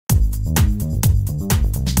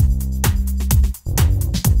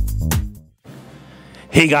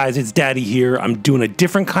Hey guys, it's Daddy here. I'm doing a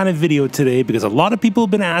different kind of video today because a lot of people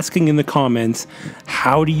have been asking in the comments,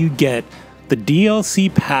 how do you get the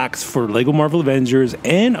DLC packs for LEGO Marvel Avengers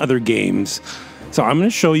and other games? So I'm going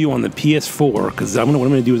to show you on the PS4 because what I'm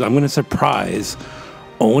going to do is I'm going to surprise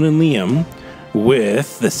Owen and Liam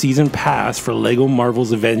with the season pass for LEGO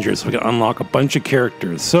Marvel's Avengers so we can unlock a bunch of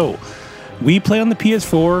characters. So we play on the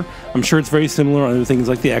PS4. I'm sure it's very similar on other things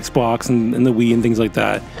like the Xbox and the Wii and things like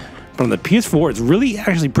that. But on the PS4, it's really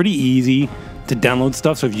actually pretty easy to download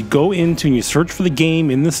stuff. So if you go into and you search for the game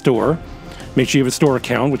in the store, make sure you have a store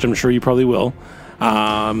account, which I'm sure you probably will.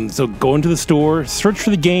 So go into the store, search for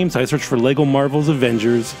the game. So I searched for LEGO Marvel's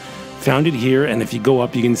Avengers, found it here, and if you go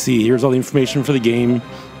up, you can see here's all the information for the game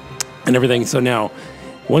and everything. So now,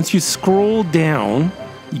 once you scroll down,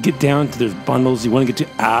 you get down to there's bundles. You want to get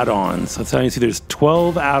to add-ons. So that's how you see there's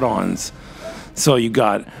 12 add-ons. So you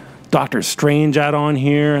got Doctor Strange add-on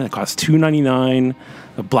here, that costs $2.99.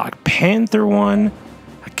 A Black Panther one,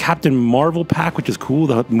 a Captain Marvel pack, which is cool.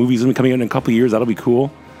 The movie's gonna be coming out in a couple years. That'll be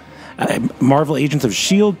cool. Marvel Agents of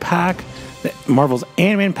S.H.I.E.L.D. pack, Marvel's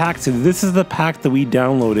Ant-Man pack. So this is the pack that we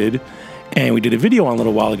downloaded, and we did a video on a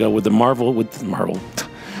little while ago with the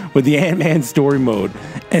Ant-Man story mode,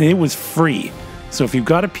 and it was free. So if you've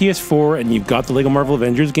got a PS4 and you've got the LEGO Marvel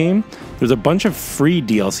Avengers game, there's a bunch of free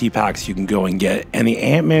DLC packs you can go and get, and the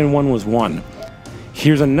Ant-Man one was one.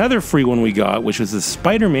 Here's another free one we got, which was the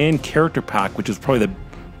Spiderman character pack, which is probably the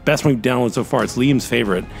best one we've downloaded so far. It's Liam's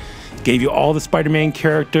favorite. Gave you all the Spider-Man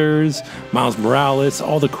characters, Miles Morales,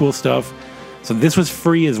 all the cool stuff. So this was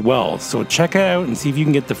free as well. So check it out and see if you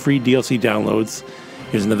can get the free DLC downloads.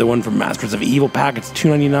 Here's another one from Masters of Evil pack. It's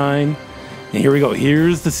 $2.99. And here we go.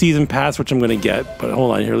 Here's the season pass, which I'm going to get. But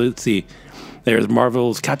hold on here. Let's see. There's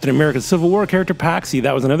Marvel's Captain America Civil War character pack. See,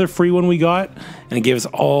 that was another free one we got. And it gave us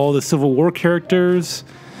all the Civil War characters.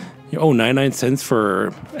 Oh, 99 cents for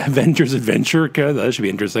Avengers Adventure. Okay, that should be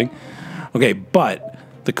interesting. Okay, but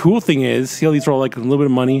the cool thing is, see how these are all like a little bit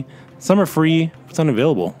of money? Some are free. It's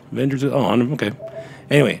unavailable. Avengers, okay.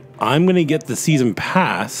 Anyway, I'm going to get the season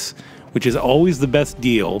pass, which is always the best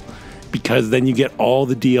deal, because then you get all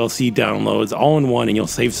the DLC downloads all in one and you'll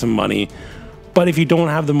save some money. But if you don't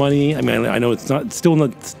have the money, I mean, I know it's still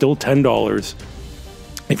 $10.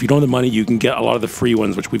 If you don't have the money, you can get a lot of the free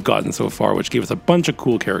ones, which we've gotten so far, which gave us a bunch of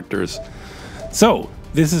cool characters. So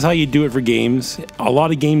this is how you do it for games. A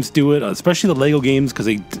lot of games do it, especially the LEGO games, because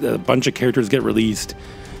a bunch of characters get released.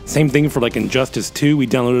 Same thing for like Injustice 2. We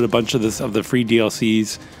downloaded a bunch of the free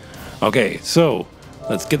DLCs. Okay, so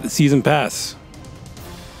let's get the season pass.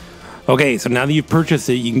 Okay, so now that you've purchased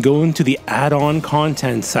it, you can go into the add-on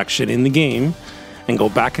content section in the game and go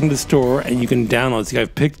back into the store and you can download. See,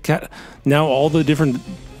 I've picked now all the different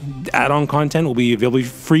add-on content will be available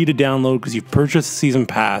free to download because you've purchased the season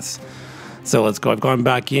pass. So let's go. I've gone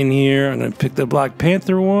back in here. I'm going to pick the Black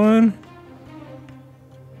Panther one.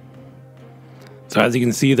 So as you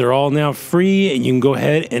can see, they're all now free and you can go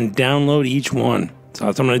ahead and download each one. So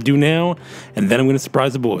that's what I'm going to do now, and then I'm going to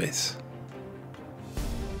surprise the boys.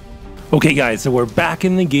 Okay guys, so we're back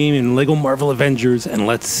in the game in LEGO Marvel Avengers, and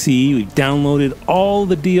let's see, we've downloaded all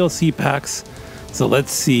the DLC packs. So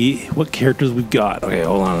let's see what characters we've got. Okay,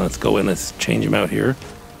 hold on, let's go in, let's change them out here.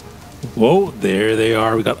 Whoa, there they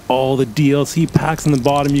are. We got all the DLC packs in the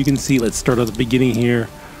bottom, you can see. Let's start at the beginning here.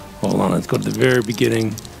 Hold on, let's go to the very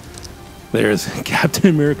beginning. There's Captain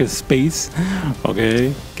America Space.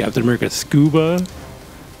 Okay, Captain America Scuba.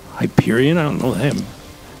 Hyperion, I don't know him.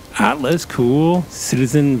 Atlas, cool.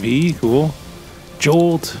 Citizen V, cool.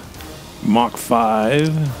 Jolt, Mach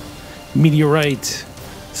 5, Meteorite,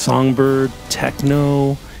 Songbird,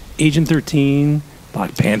 Techno, Agent 13,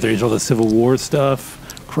 Black Panther, all the Civil War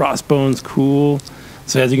stuff, Crossbones, cool.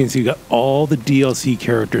 So as you can see, we got all the DLC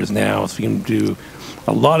characters now, so we can do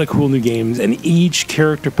a lot of cool new games, and each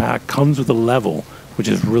character pack comes with a level, which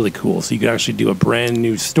is really cool. So you can actually do a brand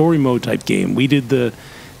new story mode type game. We did the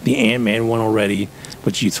Ant-Man one already,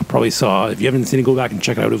 which you probably saw. If you haven't seen it, go back and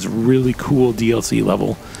check it out. It was a really cool DLC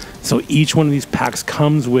level. So each one of these packs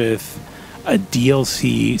comes with a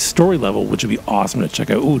DLC story level, which would be awesome to check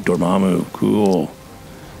out. Ooh, Dormammu, cool.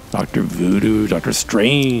 Dr. Voodoo, Dr.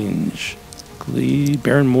 Strange, Glee,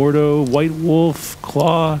 Baron Mordo, White Wolf,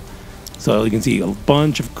 Claw. So you can see a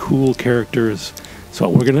bunch of cool characters.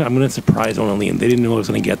 So I'm gonna surprise Owen and Liam. They didn't know I was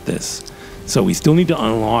gonna get this. So we still need to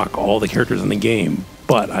unlock all the characters in the game,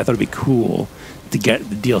 but I thought it'd be cool to get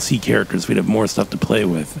the DLC characters. We'd have more stuff to play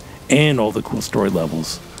with and all the cool story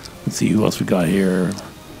levels. Let's see who else we got here.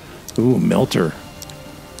 Ooh, Melter.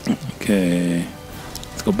 Okay,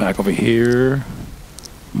 let's go back over here.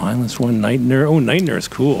 Mindless one, Night Nurse. Oh, Night Nurse,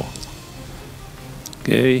 cool.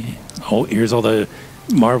 Okay. Oh, here's all the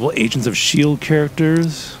Marvel Agents of S.H.I.E.L.D.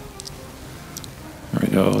 characters. There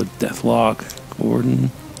we go. Deathlock,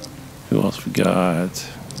 Gordon. Who else we got?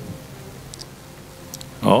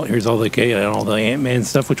 Oh, here's all the Ant-Man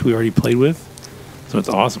stuff, which we already played with. So it's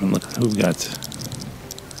awesome. And look who we got.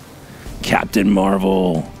 Captain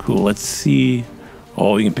Marvel. Cool. Let's see.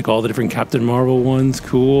 Oh, you can pick all the different Captain Marvel ones.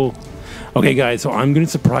 Cool. Okay, guys, so I'm going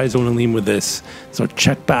to surprise Owen and Liam with this. So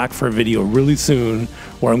check back for a video really soon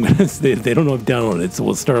where I'm going to say they don't know I've downloaded it. So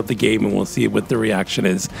we'll start up the game and we'll see what the reaction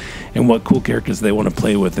is and what cool characters they want to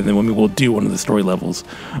play with. And then we'll do one of the story levels.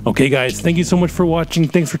 Okay, guys, thank you so much for watching.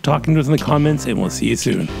 Thanks for talking to us in the comments, and we'll see you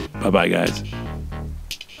soon. Bye-bye, guys.